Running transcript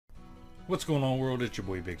What's going on, world? It's your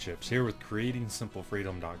boy Big Chips here with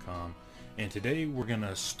creatingsimplefreedom.com, and today we're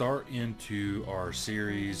gonna start into our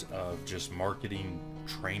series of just marketing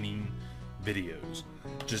training videos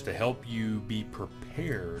just to help you be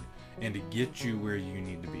prepared and to get you where you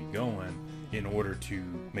need to be going in order to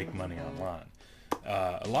make money online.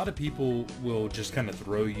 A lot of people will just kind of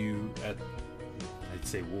throw you at, I'd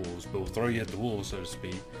say wolves, but will throw you at the wolves, so to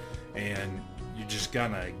speak, and you just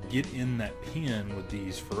gotta get in that pen with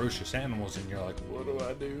these ferocious animals, and you're like, what do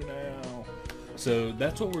I do now? So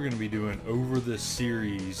that's what we're going to be doing over this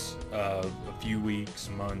series of a few weeks,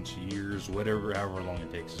 months, years, whatever, however long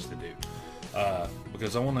it takes us to do.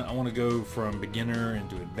 Because I want to go from beginner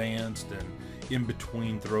into advanced, and in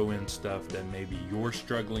between throw in stuff that maybe you're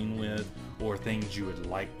struggling with or things you would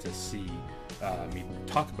like to see me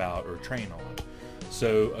talk about or train on.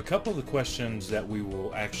 So a couple of the questions that we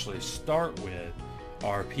will actually start with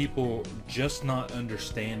are people just not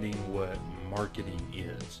understanding what marketing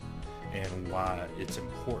is and why it's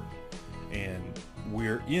important. And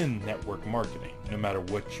we're in network marketing, no matter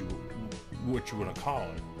what you want to call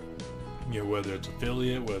it. You know, whether it's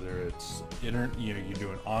affiliate, whether it's you're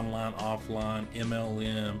doing online, offline,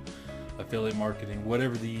 MLM, affiliate marketing,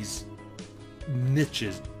 whatever these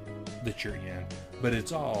niches that you're in, but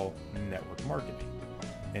it's all network marketing.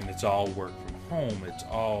 And it's all work from home. It's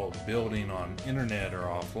all building on internet or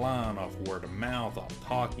offline, off word of mouth, off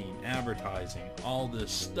talking, advertising, all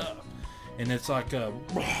this stuff. And it's like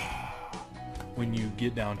when you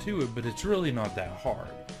get down to it, but it's really not that hard.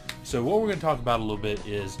 So what we're going to talk about a little bit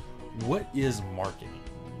is, what is marketing?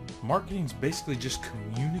 Marketing is basically just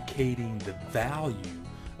communicating the value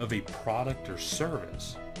of a product or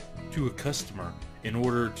service to a customer in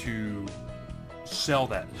order to sell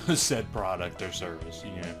that said product or service.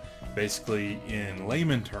 Basically, in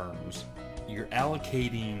layman terms, you're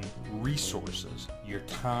allocating resources, your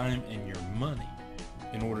time and your money,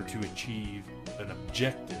 in order to achieve an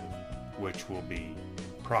objective, which will be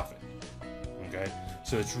profit. Okay,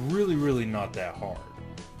 so it's really not that hard.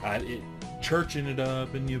 Churching it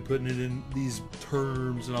up and putting it in these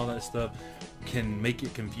terms and all that stuff can make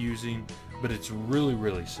it confusing, but it's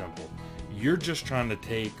really simple. You're just trying to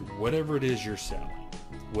take whatever it is you're selling,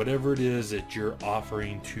 whatever it is that you're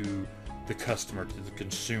offering to the customer, to the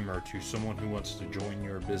consumer, to someone who wants to join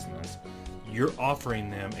your business. You're offering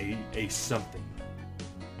them a something.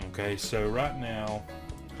 Okay, so right now,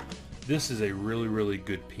 this is a really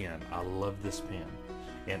good pen. I love this pen,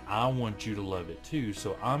 and I want you to love it too.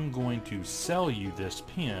 So I'm going to sell you this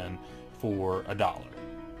pen for $1.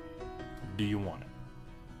 Do you want it?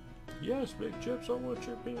 Yes, Big Chips, I want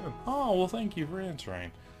your pen. Oh, well, thank you for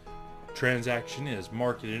answering. Transaction is,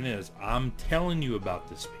 marketing is, I'm telling you about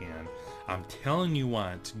this pen. I'm telling you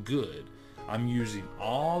why it's good. I'm using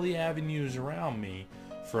all the avenues around me,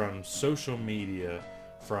 from social media,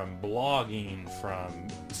 from blogging, from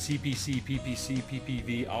CPC, PPC,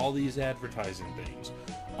 PPV, all these advertising things.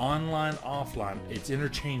 Online, offline, it's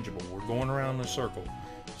interchangeable. We're going around in a circle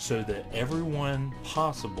so that everyone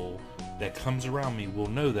possible that comes around me will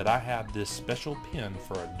know that I have this special pen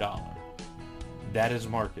for $1. That is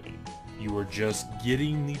marketing. You are just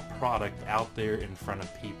getting the product out there in front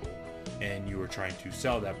of people, and you are trying to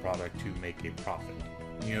sell that product to make a profit.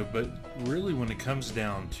 But really, when it comes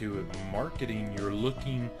down to it, marketing, you're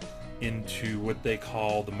looking into what they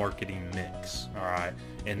call the marketing mix, all right?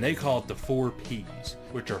 And they call it the 4 P's,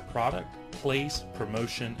 which are product, place,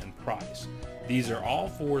 promotion, and price. These are all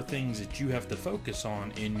 4 things that you have to focus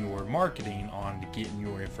on in your marketing on to getting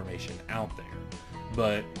your information out there.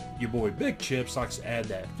 But your boy Big Chips likes to add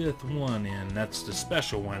that 5th one in. That's the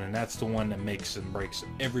special one, and that's the one that makes and breaks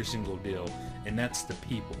every single deal, and that's the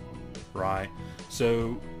people, right?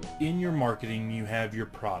 So in your marketing, you have your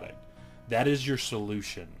product. That is your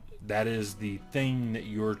solution. That is the thing that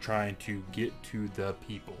you're trying to get to the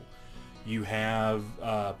people. You have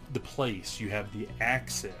the place, you have the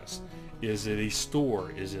access. Is it a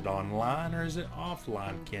store? Is it online or is it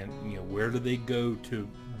offline? Where do they go to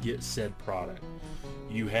get said product?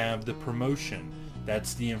 You have the promotion.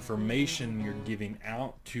 That's the information you're giving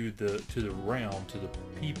out to the realm, to the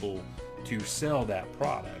people, to sell that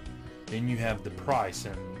product. Then you have the price,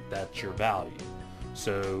 and that's your value.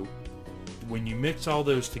 So when you mix all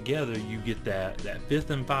those together, you get that 5th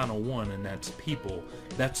and final one, and that's people.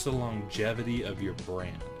 That's the longevity of your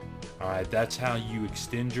brand. All right, that's how you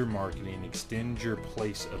extend your marketing, extend your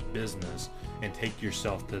place of business, and take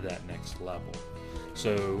yourself to that next level.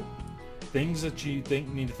 So things that you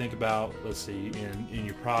need to think about, let's see, in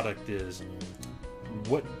your product is,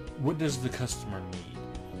 what does the customer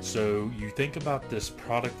need? So you think about this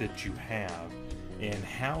product that you have, and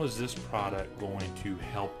how is this product going to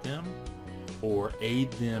help them or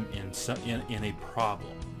aid them in a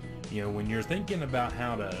problem. You know, when you're thinking about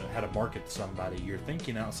how to market to somebody, you're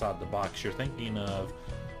thinking outside the box. You're thinking of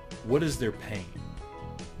what is their pain,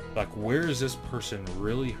 like where is this person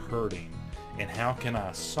really hurting, and how can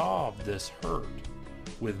I solve this hurt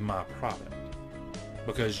with my product?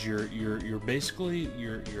 Because you're basically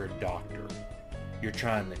you're a doctor. You're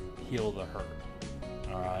trying to heal the hurt.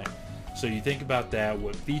 All right. So you think about that.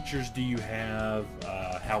 What features do you have?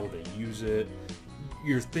 How will they use it?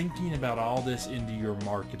 You're thinking about all this into your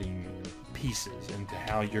marketing pieces, into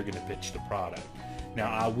how you're going to pitch the product.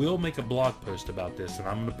 Now, I will make a blog post about this, and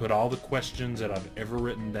I'm going to put all the questions that I've ever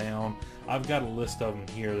written down. I've got a list of them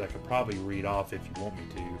here that I could probably read off if you want me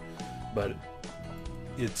to, but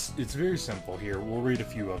it's very simple here. We'll read a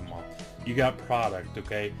few of them off. You got product,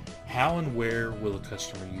 okay? How and where will the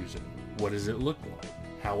customer use it? What does it look like?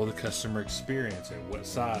 How will the customer experience it? What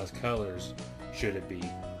size, colors should it be?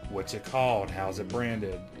 What's it called? How's it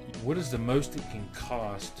branded? What is the most it can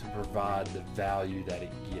cost to provide the value that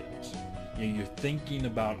it gives? You know, you're thinking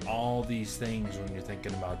about all these things when you're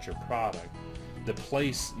thinking about your product. The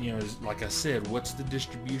place, you know, is, like I said, what's the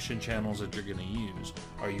distribution channels that you're going to use?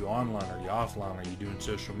 Are you online? Are you offline? Are you doing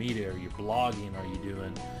social media? Are you blogging? Are you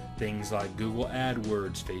doing things like Google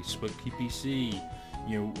AdWords, Facebook PPC?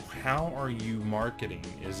 You know, how are you marketing?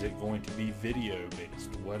 Is it going to be video based?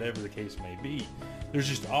 Whatever the case may be. There's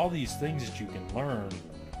just all these things that you can learn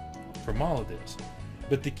from all of this.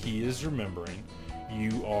 But the key is remembering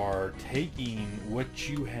you are taking what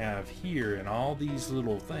you have here and all these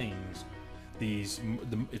little things,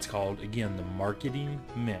 it's called, again, the marketing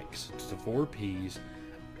mix. It's the 4 P's.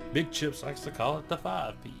 Big Chips likes to call it the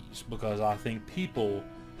 5 P's because I think people,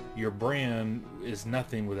 your brand is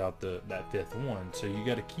nothing without that 5th one. So you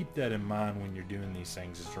got to keep that in mind when you're doing these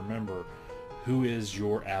things, is remember who is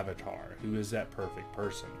your avatar, who is that perfect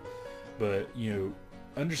person. But, you know,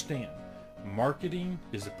 understand, marketing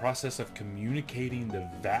is the process of communicating the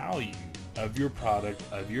value of your product,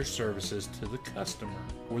 of your services to the customer,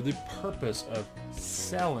 or the purpose of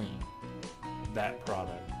selling that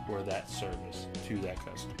product or that service to that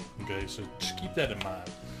customer. Okay, so just keep that in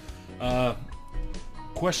mind.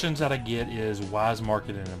 Questions that I get is, why is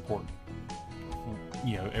marketing important?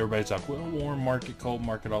 You know, everybody's like, well, warm market, cold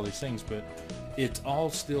market, all these things, but it's all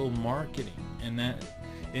still marketing.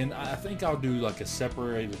 And I think I'll do like a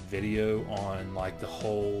separated video on like the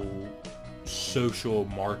whole social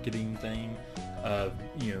marketing thing of,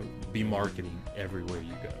 you know, be marketing everywhere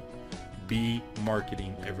you go. Be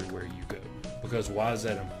marketing everywhere you go. Because why is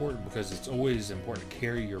that important? Because it's always important to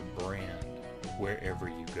carry your brand wherever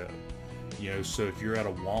you go. You know, so if you're at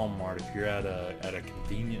a Walmart, if you're at a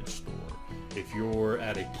convenience store, if you're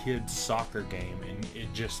at a kid's soccer game and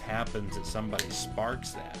it just happens that somebody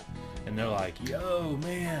sparks that and they're like, yo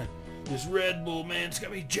man, this Red Bull, man, it's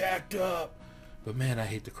got me jacked up, but man, I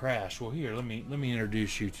hate the crash. Well, here, let me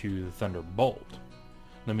introduce you to the Thunderbolt.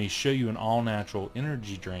 Let me show you an all-natural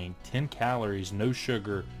energy drink, 10 calories, no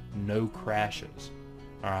sugar, no crashes.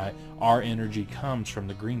 All right, our energy comes from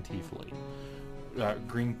the green tea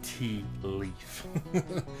leaf.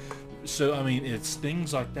 So I mean, it's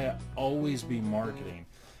things like that. Always be marketing.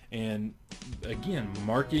 And again,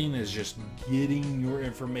 marketing is just getting your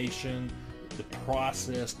information, the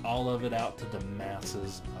process, all of it out to the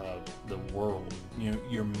masses of the world. You know,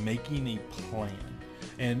 you're making a plan.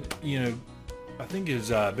 And you know, I think it was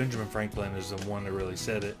Benjamin Franklin is the one that really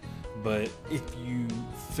said it, but if you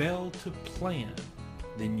fail to plan,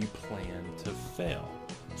 then you plan to fail.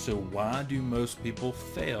 So why do most people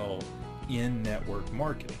fail in network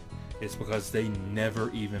marketing? It's because they never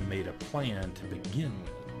even made a plan to begin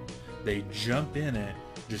with. They jump in it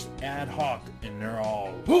just ad hoc and they're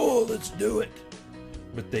all, oh, let's do it.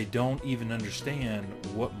 But they don't even understand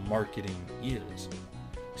what marketing is.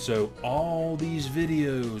 So all these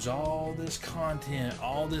videos, all this content,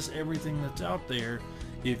 all this everything that's out there,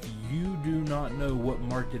 if you do not know what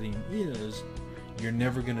marketing is, you're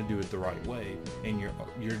never going to do it the right way, and you're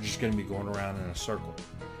just going to be going around in a circle.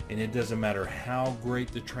 And it doesn't matter how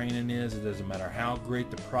great the training is, it doesn't matter how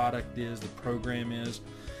great the product is, the program is,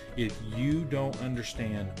 if you don't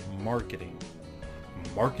understand marketing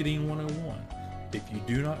 101, if you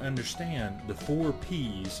do not understand the 4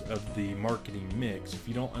 P's of the marketing mix, if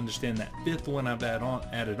you don't understand that 5th one I've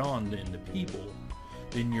added on in the people,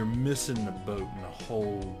 then you're missing the boat and the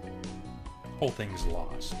whole thing's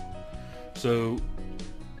lost. So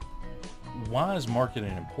why is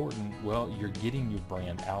marketing important? Well, you're getting your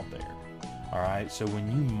brand out there. All right. So when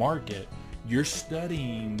you market, you're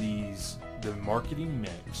studying the marketing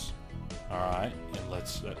mix All right, and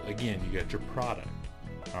let's again, you got your product.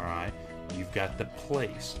 All right, you've got the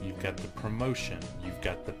place, you've got the promotion, you've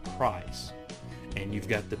got the price, and you've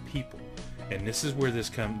got the people. And this is where this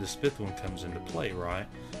fifth one comes into play, right?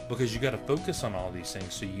 Because you got to focus on all these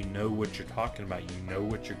things so you know what you're talking about, you know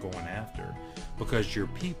what you're going after. Because your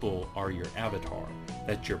people are your avatar.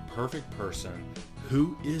 That's your perfect person.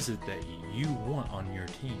 Who is it that you want on your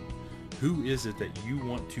team? Who is it that you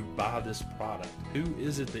want to buy this product? Who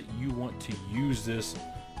is it that you want to use this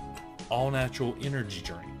all-natural energy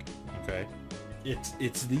drink? Okay?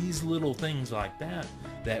 It's these little things like that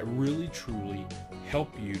that really truly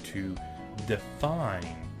help you to define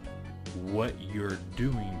what you're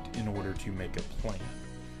doing in order to make a plan.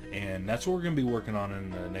 And that's what we're going to be working on in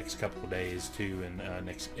the next couple of days too, and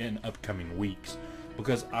in upcoming weeks,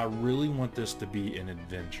 because I really want this to be an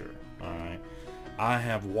adventure. All right, I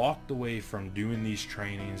have walked away from doing these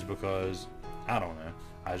trainings because I don't know,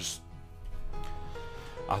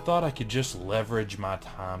 I thought I could just leverage my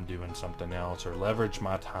time doing something else, or leverage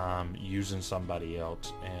my time using somebody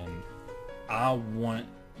else. And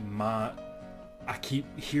I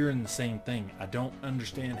keep hearing the same thing. I don't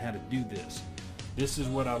understand how to do this. This is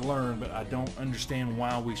what I learned, but I don't understand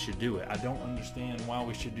why we should do it. I don't understand why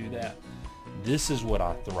we should do that. This is what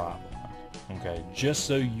I thrive on. Okay, just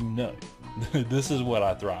so you know, this is what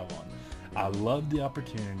I thrive on. I love the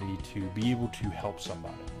opportunity to be able to help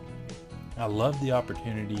somebody. I love the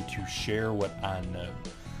opportunity to share what I know.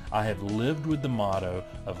 I have lived with the motto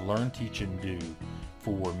of learn, teach, and do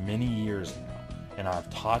for many years now. And I've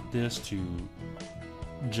taught this to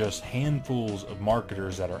just handfuls of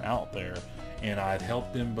marketers that are out there, and I've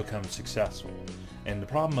helped them become successful. And the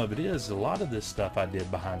problem of it is, a lot of this stuff I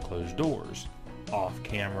did behind closed doors, off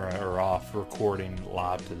camera or off recording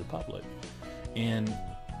live to the public. And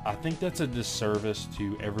I think that's a disservice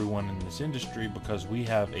to everyone in this industry, because we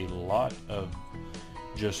have a lot of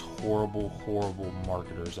just horrible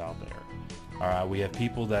marketers out there. All right, we have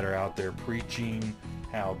people that are out there preaching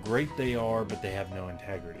how great they are, but they have no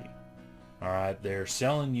integrity. All right, they're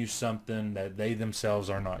selling you something that they themselves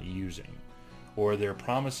are not using, or they're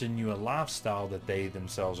promising you a lifestyle that they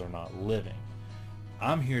themselves are not living.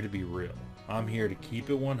 I'm here to be real. I'm here to keep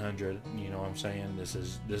it 100. You know what I'm saying? This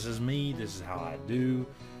is me. This is how I do.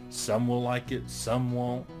 Some will like it, some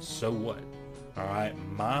won't. So what? All right,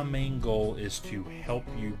 my main goal is to help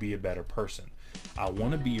you be a better person. I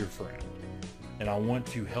want to be your friend, and I want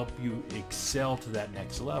to help you excel to that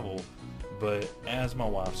next level. But as my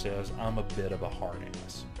wife says, I'm a bit of a hard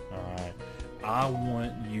ass. All right, I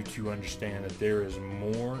want you to understand that there is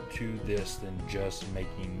more to this than just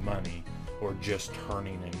making money or just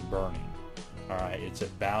turning and burning. All right, it's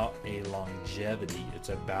about a longevity. It's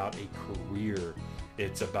about a career.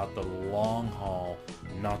 It's about the long haul,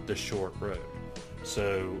 not the short road.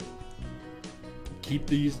 So keep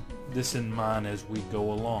this in mind as we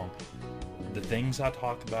go along. The things I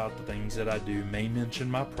talk about, the things that I do may mention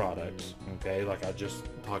my products, okay? Like I just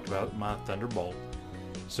talked about my Thunderbolt.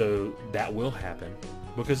 So that will happen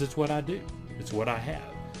because it's what I do. It's what I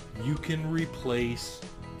have. You can replace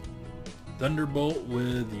Thunderbolt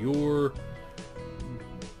with your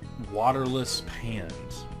waterless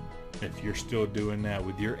pans, if you're still doing that,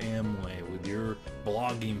 with your Amway, with your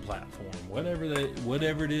blogging platform,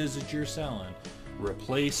 whatever it is that you're selling.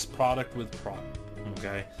 Replace product with product.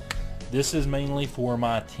 Okay, this is mainly for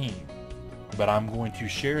my team, but I'm going to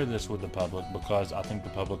share this with the public because I think the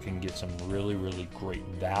public can get some really great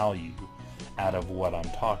value out of what I'm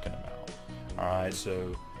talking about. All right,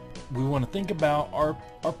 so we want to think about our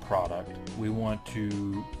product. We want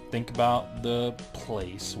to think about the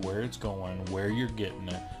place, where it's going, where you're getting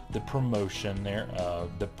it, the promotion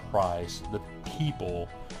thereof, the price, the people,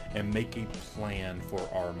 and make a plan for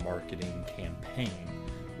our marketing campaign,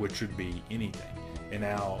 which would be anything. And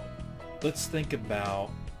now let's think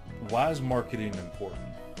about, why is marketing important?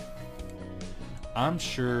 I'm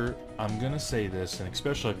sure I'm going to say this, and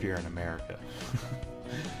especially if you're in America,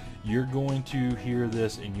 you're going to hear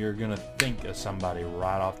this and you're going to think of somebody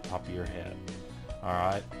right off the top of your head. All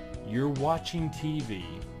right, you're watching TV,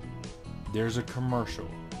 there's a commercial.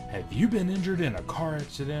 Have you been injured in a car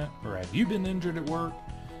accident, or have you been injured at work?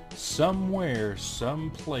 Somewhere,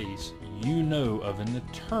 someplace, you know of an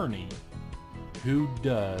attorney who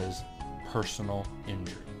does personal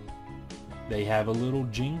injury. They have a little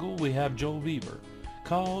jingle. We have Joel Bieber.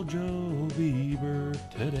 Call Joel Bieber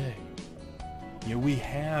today. You know, we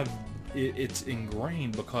have, it's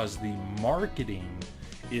ingrained because the marketing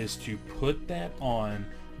is to put that on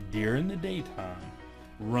during the daytime,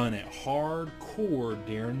 run it hardcore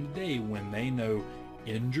during the day when they know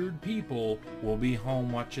injured people will be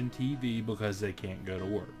home watching TV because they can't go to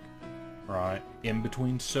work. right? In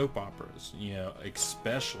between soap operas,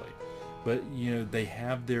 especially. But, they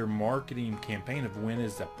have their marketing campaign of when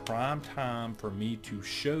is the prime time for me to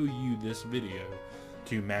show you this video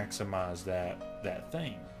to maximize that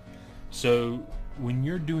thing. So when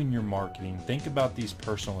you're doing your marketing, think about these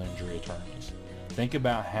personal injury attorneys. Think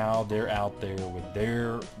about how they're out there with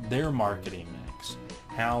their marketing mix,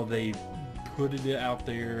 how they put it out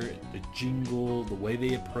there, the jingle, the way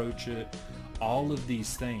they approach it, all of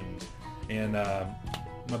these things. And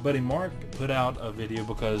my buddy Mark put out a video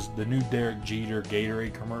because the new Derek Jeter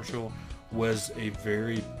Gatorade commercial was a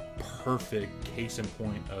very perfect case in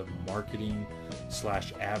point of marketing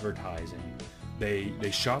 / advertising.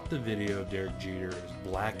 They shot the video of Derek Jeter, it was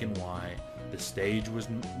black and white, the stage was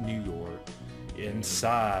New York,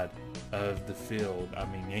 inside of the field,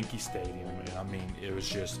 Yankee Stadium,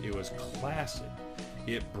 it was classic.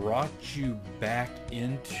 It brought you back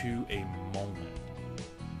into a moment.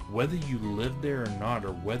 Whether you lived there or not,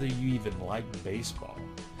 or whether you even liked baseball,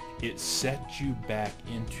 it set you back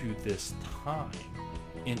into this time,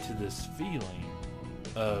 into this feeling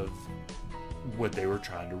of what they were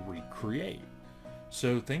trying to recreate.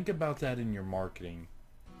 So think about that in your marketing.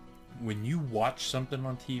 When you watch something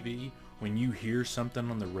on TV, when you hear something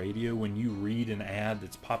on the radio, when you read an ad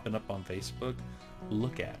that's popping up on Facebook,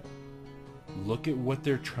 look at it. Look at what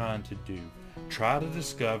they're trying to do. Try to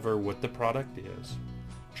discover what the product is.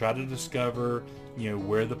 Try to discover,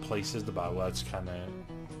 where the place is to buy. Well, that's kind of,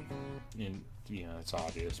 it's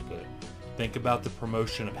obvious, but think about the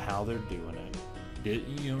promotion of how they're doing it.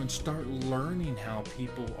 And start learning how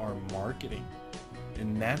people are marketing.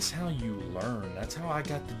 And that's how you learn. That's how I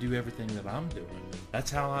got to do everything that I'm doing. That's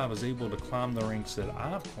how I was able to climb the ranks that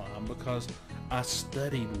I've climbed, because I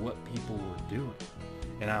studied what people were doing.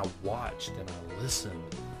 And I watched and I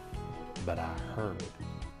listened, but I heard.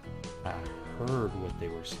 I heard what they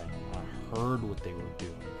were saying. I heard what they were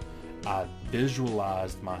doing. I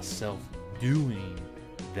visualized myself doing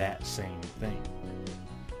that same thing.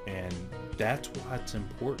 And that's why it's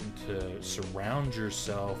important to surround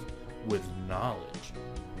yourself with knowledge.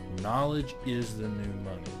 Knowledge is the new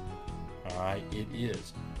money. Alright, it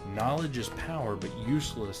is. Knowledge is power, but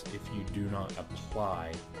useless if you do not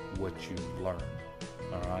apply what you've learned.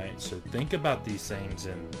 Alright, so think about these things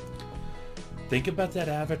and think about that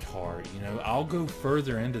avatar. I'll go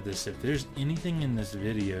further into this. If there's anything in this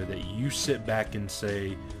video that you sit back and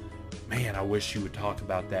say, man, I wish you would talk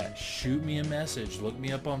about that, shoot me a message. Look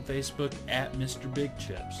me up on Facebook at Mr. Big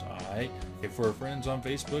Chips. Alright, if we're friends on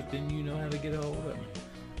Facebook, then you know how to get a hold of me.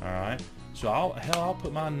 Alright, so I'll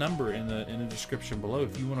put my number in the description below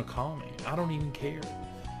if you want to call me. I don't even care.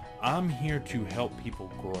 I'm here to help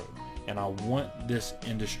people grow, and I want this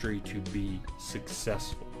industry to be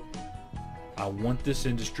successful. I want this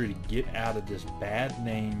industry to get out of this bad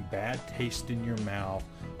name, bad taste in your mouth,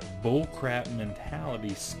 bullcrap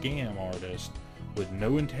mentality scam artist with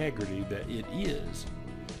no integrity that it is,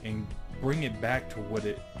 and bring it back to what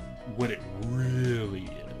it really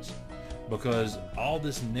is. Because all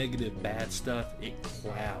this negative bad stuff, it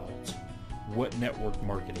clouds what network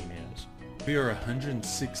marketing is. We are a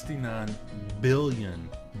 $169 billion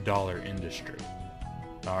industry.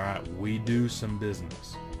 Alright, we do some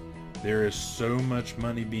business. There is so much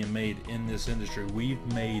money being made in this industry. We've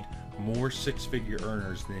made more six-figure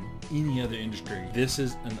earners than any other industry. This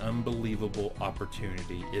is an unbelievable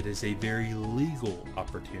opportunity. It is a very legal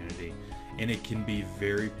opportunity, and it can be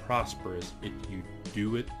very prosperous if you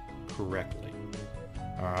do it correctly.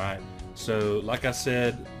 Alright, so like I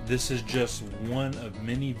said, this is just one of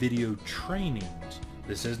many video trainings.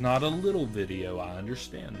 This is not a little video, I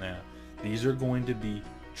understand that. These are going to be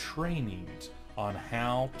trainings on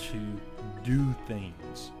how to do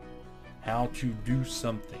things, how to do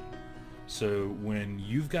something. So when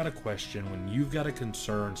you've got a question, when you've got a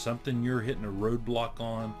concern, something you're hitting a roadblock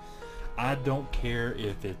on, I don't care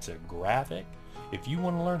if it's a graphic. If you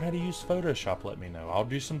want to learn how to use Photoshop, let me know. I'll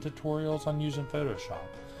do some tutorials on using Photoshop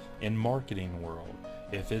in marketing world.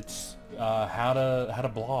 If it's how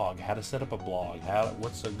to blog, how to set up a blog,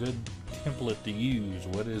 what's a good template to use,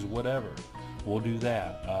 what is whatever, we'll do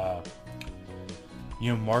that.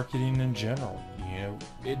 Marketing in general,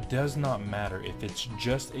 it does not matter if it's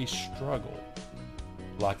just a struggle.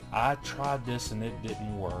 Like, I tried this and it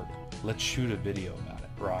didn't work. Let's shoot a video about it,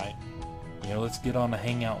 right? Let's get on a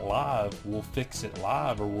Hangout Live. We'll fix it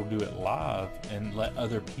live, or we'll do it live and let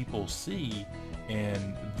other people see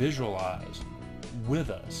and visualize with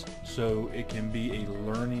us, so it can be a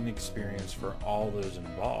learning experience for all those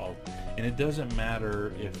involved. And it doesn't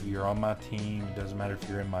matter if you're on my team, it doesn't matter if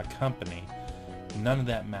you're in my company. None of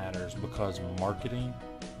that matters, because marketing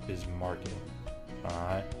is marketing.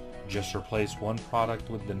 Alright, Just replace one product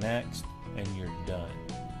with the next and you're done.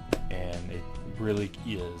 And it really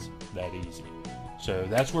is that easy. So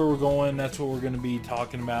that's where we're going. That's what we're going to be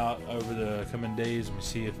talking about over the coming days. Let me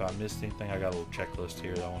see if I missed anything. I got a little checklist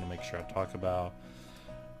here that I want to make sure I talk about.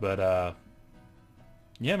 But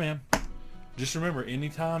yeah, man, just remember,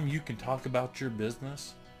 anytime you can talk about your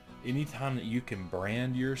business, anytime that you can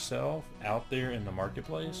brand yourself out there in the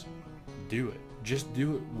marketplace, do it. Just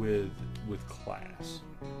do it with class.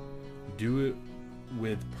 Do it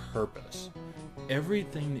with purpose.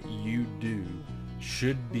 Everything that you do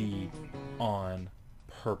should be on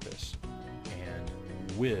purpose and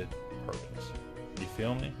with purpose. You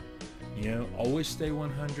feel me? You know, always stay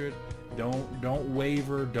 100. Don't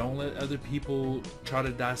waver. Don't let other people try to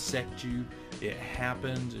dissect you. It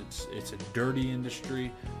happens. It's a dirty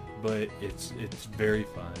industry, but it's very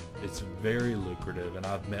fun. It's very lucrative, and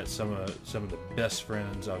I've met some of the best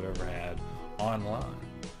friends I've ever had online,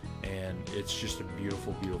 and it's just a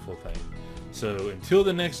beautiful, beautiful thing. So until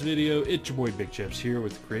the next video, it's your boy Big Chips here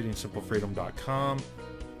with creatingsimplefreedom.com.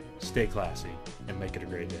 Stay classy and make it a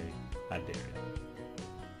great day. I dare you.